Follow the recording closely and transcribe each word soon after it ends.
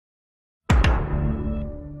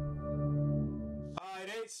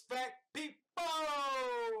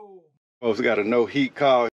Folks got a no heat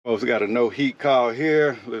call. Folks got a no heat call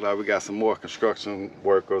here. Look like we got some more construction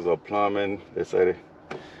workers or plumbing. They say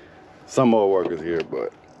some more workers here,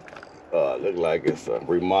 but look like it's a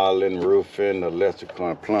remodeling, roofing, electrical,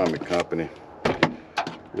 and plumbing company.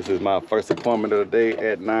 This is my first appointment of the day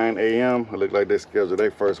at 9 a.m. It look like they scheduled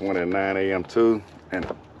their first one at 9 a.m. too, and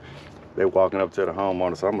they're walking up to the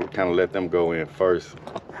homeowner, so I'm gonna kind of let them go in first,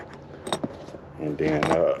 and then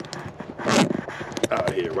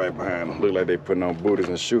out here right behind them. Look like they putting on booties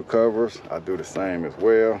and shoe covers. I do the same as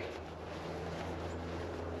well,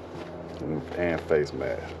 and face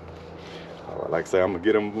mask. All right, like I say, I'm gonna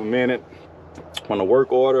get them a minute. On the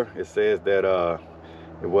work order, it says that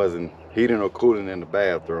it wasn't heating or cooling in the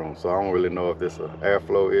bathroom, so I don't really know if this is an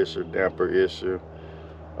airflow issue, damper issue,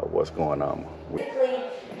 or what's going on. Basically,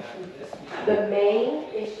 the main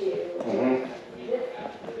issue is this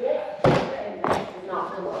and this is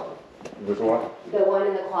not cologne. Which one? The one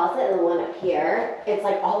in the closet and the one up here, it's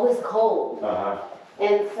like always cold.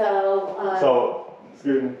 And so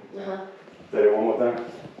excuse me. Say it one more time.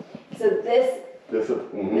 So this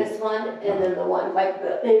one, and then the one like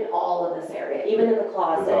in all of this area, even in the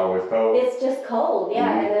closet. It's always cold. It's just cold,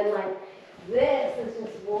 yeah. And then like this is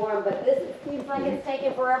just warm, but this it seems like it's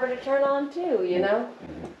taking forever to turn on too, you know.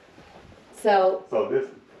 So this.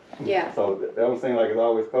 Yeah. So that one seems like it's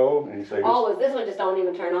always cold, and you say always. This one just don't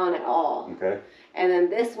even turn on at all. Okay. And then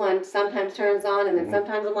this one sometimes turns on, and then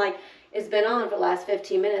sometimes I'm like, it's been on for the last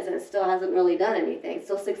 15 minutes and it still hasn't really done anything. It's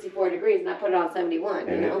still 64 degrees, and I put it on 71,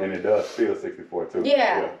 you know? And it does feel 64 too.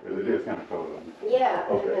 Yeah. It is kind of cold. Yeah.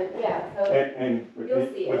 Okay. And then, yeah. So and you'll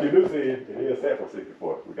see what you do see, it is set for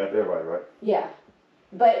 64. We got that right? Yeah.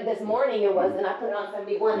 But this morning it was, and I put it on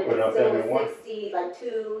 71, and it still was 60, like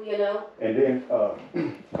 2, you know? And then,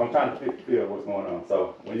 I'm trying to feel what's going on.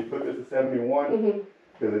 So when you put this at 71,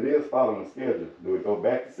 because it is following the schedule, do it go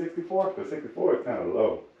back to 64? Because 64 is kind of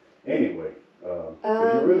low anyway.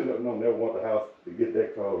 Because you really never want the house to get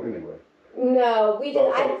that cold anyway. No, we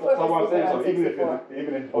just, I purposely put it on 64.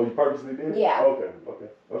 Even if, oh, you purposely did? Yeah. Okay.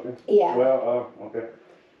 Yeah. Well, okay.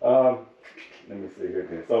 Let me see here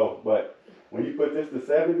then. So, but when you put this to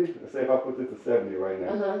 70, let's say if I put this to 70 right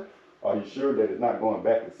now, are you sure that it's not going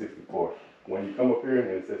back to 64? When you come up here and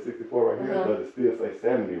it says 64 right here, does it still say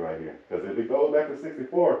 70 right here? Because if it goes back to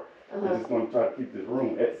 64, it's just going to try to keep this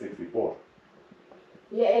room at 64.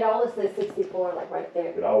 Yeah, it always says 64, like right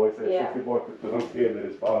there. It always says 64, because I'm scared that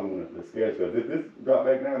it's following the schedule. Because if this drop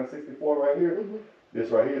back down to 64 right here, this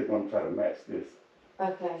right here is going to try to match this.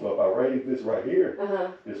 Okay. So if I raise this right here,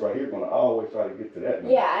 this right here is going to always try to get to that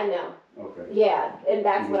number. Yeah, I know. Okay. Yeah, and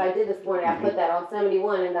that's what I did this morning. I put that on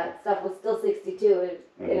 71, and that stuff was still 62.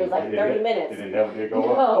 It was like 30 minutes. It never did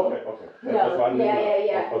go up? Okay. No. That's why I knew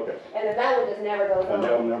Yeah. Okay. And then that one just never goes on.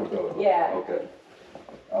 That one never goes on. Yeah. Okay.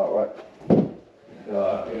 All right.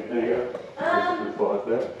 Anything else? As far as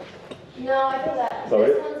that? No, I feel that. So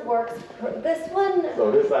this one works. This one.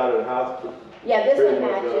 So this side of the house? Yeah, this pretty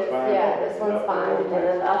one much matches. fine? Yeah, Okay. this one's fine. And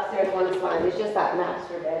then the upstairs one is fine. It's just that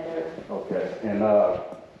master bedroom. Okay. And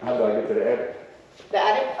how do I get to the attic? The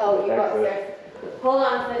attic? Oh, you go upstairs. Hold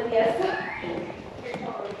on, Cynthia.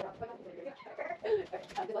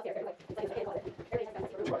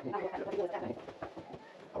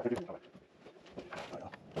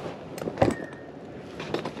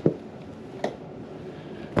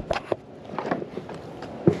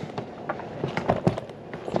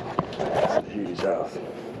 Huge house.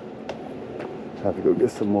 Have to go get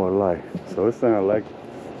some more light. So it sounds like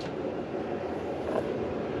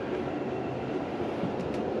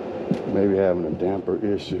maybe having a damper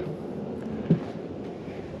issue.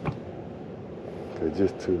 They're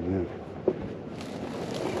just too young.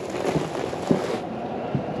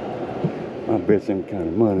 I bet you any kind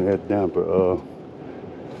of money that damper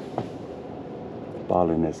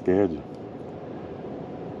following that schedule.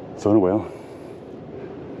 So anyway.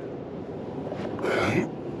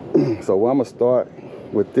 So I'm gonna start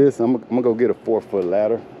with this. I'm gonna go get a 4-foot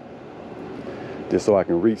ladder just so I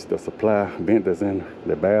can reach the supply vent that's in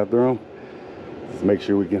the bathroom. Just make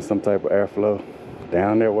sure we get some type of airflow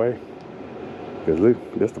down that way. Cause look,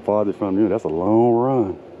 that's the farthest from you. That's a long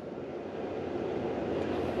run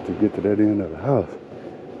to get to that end of the house.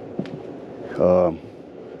 But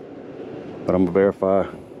I'm gonna verify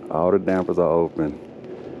all the dampers are open.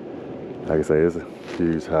 Like I say, it's a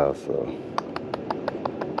huge house, so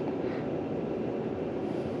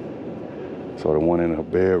the one in her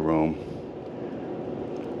bedroom,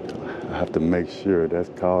 I have to make sure that's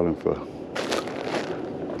calling for,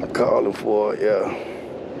 yeah.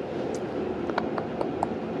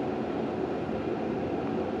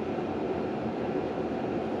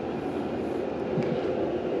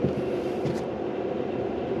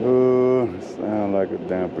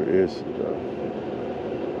 damper issue though.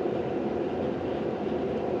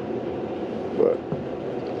 But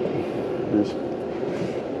this,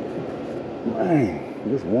 man,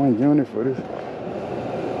 just one unit for this.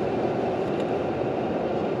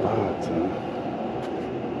 Odd time.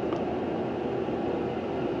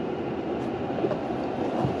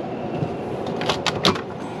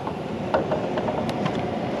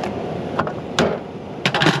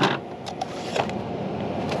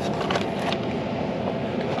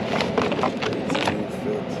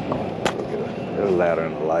 Ladder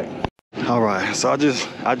and the light. All right, so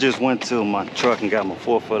I just went to my truck and got my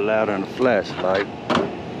 4-foot ladder and a flashlight,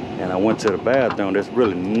 and I went to the bathroom. There's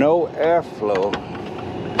really no airflow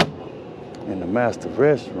in the master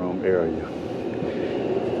restroom area,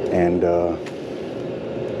 and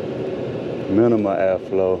minimal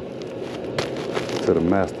airflow to the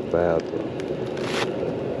master bathroom.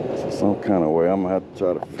 So some kind of way I'm gonna have to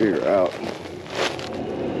try to figure out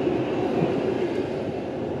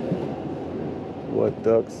what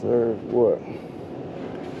duct serve what.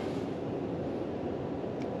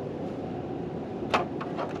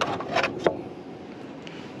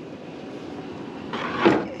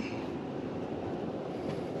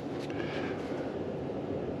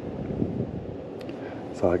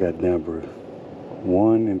 So I got damper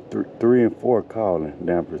 1 and 3 and 4 calling.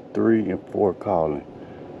 Damper 3 and 4 calling.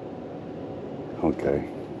 Okay.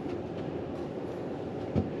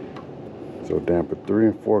 So damper 3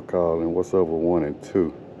 and 4 calling. What's over 1 and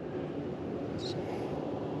 2?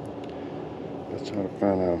 Let's try to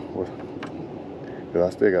find out what. Cause I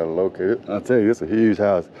still gotta locate it. I'll tell you, it's a huge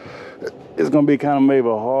house. It's gonna be kind of maybe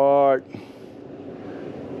hard.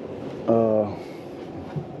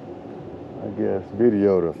 I guess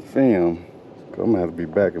video to film. I'm gonna have to be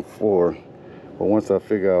back and forth. But once I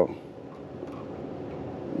figure out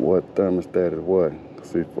what thermostat is what,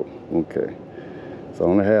 see, okay. So I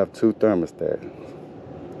only have 2 thermostats.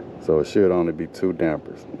 So it should only be 2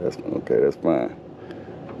 dampers. That's okay, that's fine.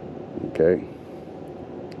 Okay.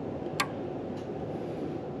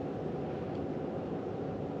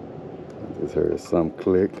 I just heard some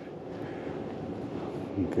click.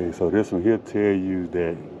 Okay, so this one here tell you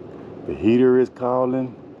that the heater is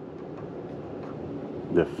calling,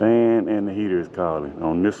 the fan and the heater is calling.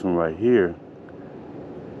 On this one right here,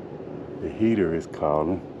 the heater is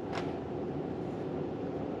calling.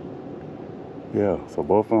 Yeah, so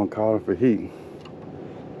both of them calling for heat.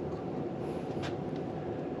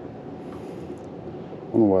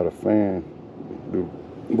 I don't know why the fan do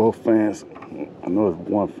both fans. I know it's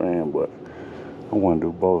one fan, but I want to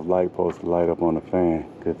do both light posts to light up on the fan.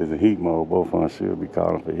 Cause if it's a heat mode, both of them should be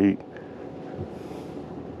calling for heat.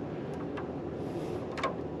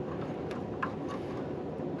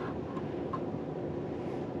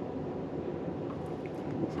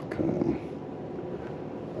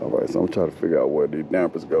 Alright, so I'm trying to figure out where these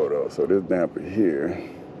dampers go though. So this damper here,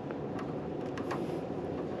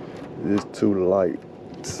 there's 2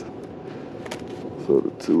 lights. So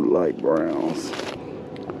the 2 light browns.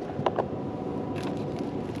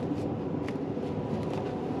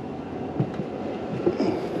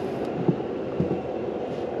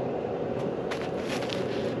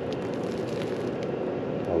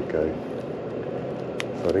 Okay.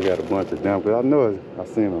 So they got a bunch of dampers. I know I've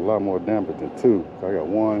seen a lot more dampers than 2. So I got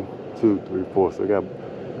 1, 2, 3, 4. So I got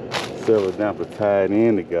several dampers tied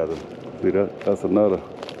in together. See, that's another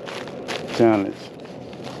challenge.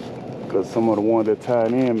 Because some of the ones that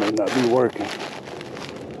tied in may not be working.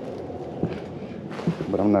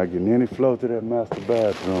 But I'm not getting any flow to that master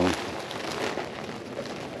bathroom.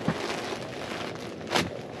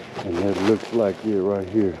 And that looks like it right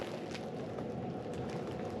here.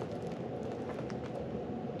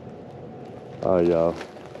 Alright, y'all,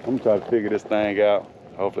 I'm trying to figure this thing out.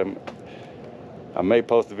 Hopefully, I may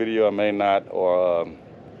post a video, I may not, or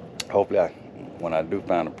hopefully when I do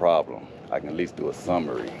find a problem, I can at least do a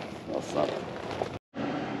summary or something.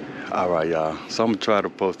 Alright, y'all, so I'm gonna try to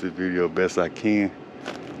post this video best I can,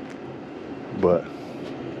 but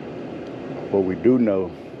what we do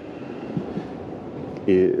know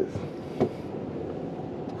is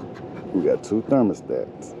we got 2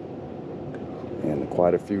 thermostats and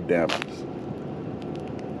quite a few dampers.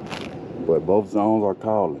 But both zones are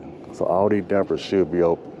calling, so all these dampers should be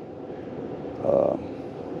open.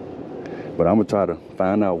 But I'm gonna try to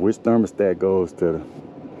find out which thermostat goes to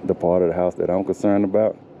the part of the house that I'm concerned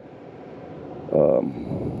about. I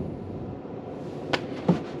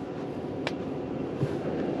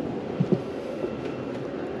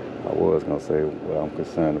was gonna say what I'm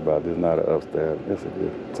concerned about. This is not an upstairs. Yes, it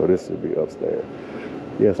is. So this should be upstairs.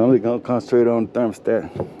 Yeah, so I'm just gonna concentrate on the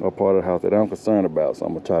thermostat or part of the house that I'm concerned about. So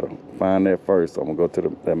I'm gonna try to find that first. So I'm gonna go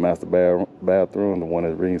to that master bathroom, the one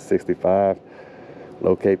that's reading 65,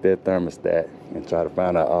 locate that thermostat and try to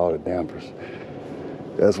find out all the dampers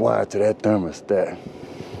that's wired to that thermostat.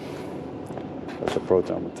 That's the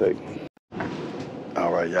approach I'm gonna take.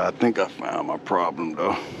 All right, y'all, I think I found my problem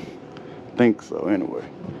though. Think so anyway.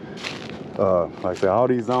 Like I said, all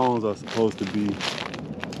these zones are supposed to be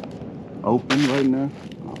open right now.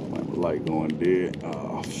 Oh, my light going dead.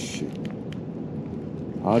 Oh shit.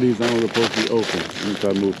 All these zones are supposed to be open. Let me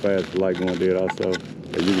try to move fast. The light going dead also.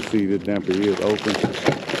 As you can see, this damper is open.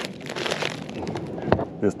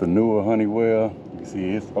 It's the newer Honeywell. You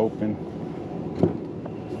see it's open.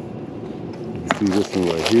 You see this one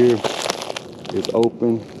right here. It's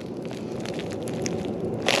open.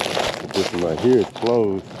 This one right here is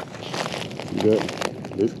closed. See that?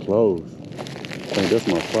 It's closed. I think that's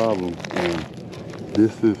my problem. And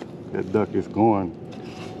that duct is going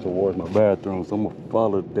towards my bathroom, so I'm gonna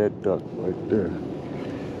follow that duct right there.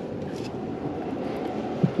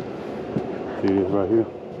 See this right here?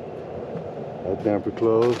 That damper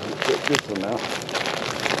closed. Let's check this one out.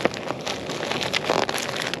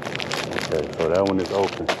 Okay, so that one is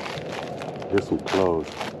open. This one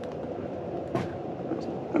closed.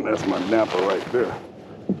 And that's my damper right there.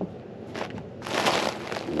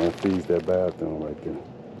 And that feeds that bathroom right there.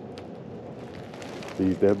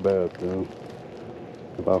 Feeds that bathroom.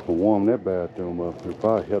 If I can warm that bathroom up, it'll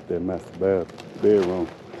probably help that master bedroom.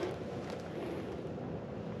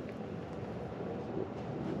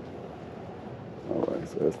 Alright,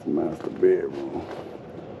 so that's the master bedroom.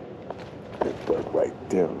 That duct right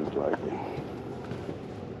there looks like it.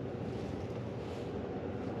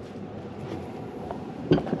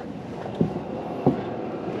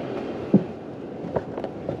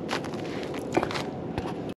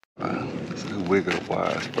 Wiggle the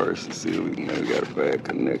wires first and see if we maybe got a bad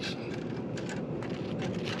connection.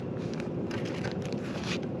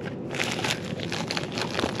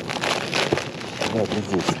 Look, it's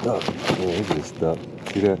just stuck. Oh, it's just stuck.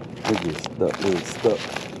 See that? It's just stuck. It's stuck.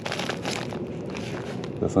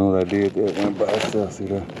 As soon as I did that, it went by itself. See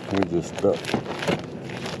that? It's just stuck.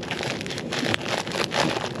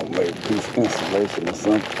 I made a piece of insulation or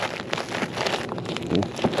something.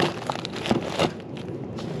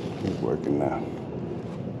 It's working now.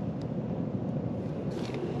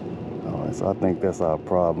 Alright, so I think that's our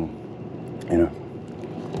problem. You know,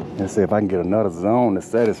 let's see if I can get another zone to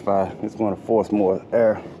satisfy. It's going to force more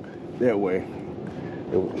air that way.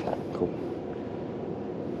 Cool.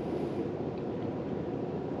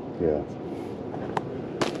 Yeah.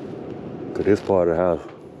 Cause this part of the house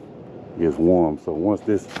is warm. So once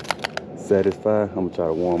this satisfied, I'm gonna try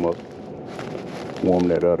to warm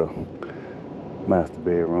that other master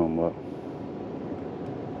bedroom up.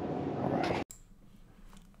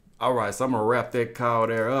 All right, so I'm gonna wrap that cowl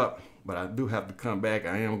there up, but I do have to come back.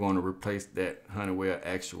 I am going to replace that Honeywell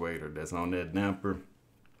actuator that's on that damper.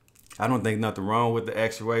 I don't think nothing wrong with the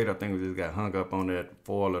actuator. I think we just got hung up on that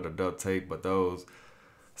foil or the duct tape, but those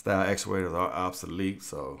style actuators are obsolete.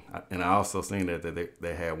 So, and I also seen that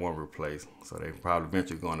they had one replaced, so they probably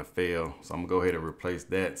eventually going to fail. So I'm gonna go ahead and replace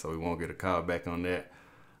that so we won't get a call back on that.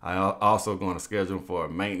 I also going to schedule for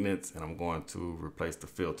maintenance, and I'm going to replace the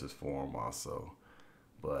filters for them also.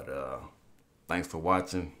 But thanks for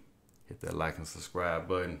watching. Hit that like and subscribe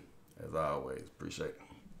button. As always, appreciate it.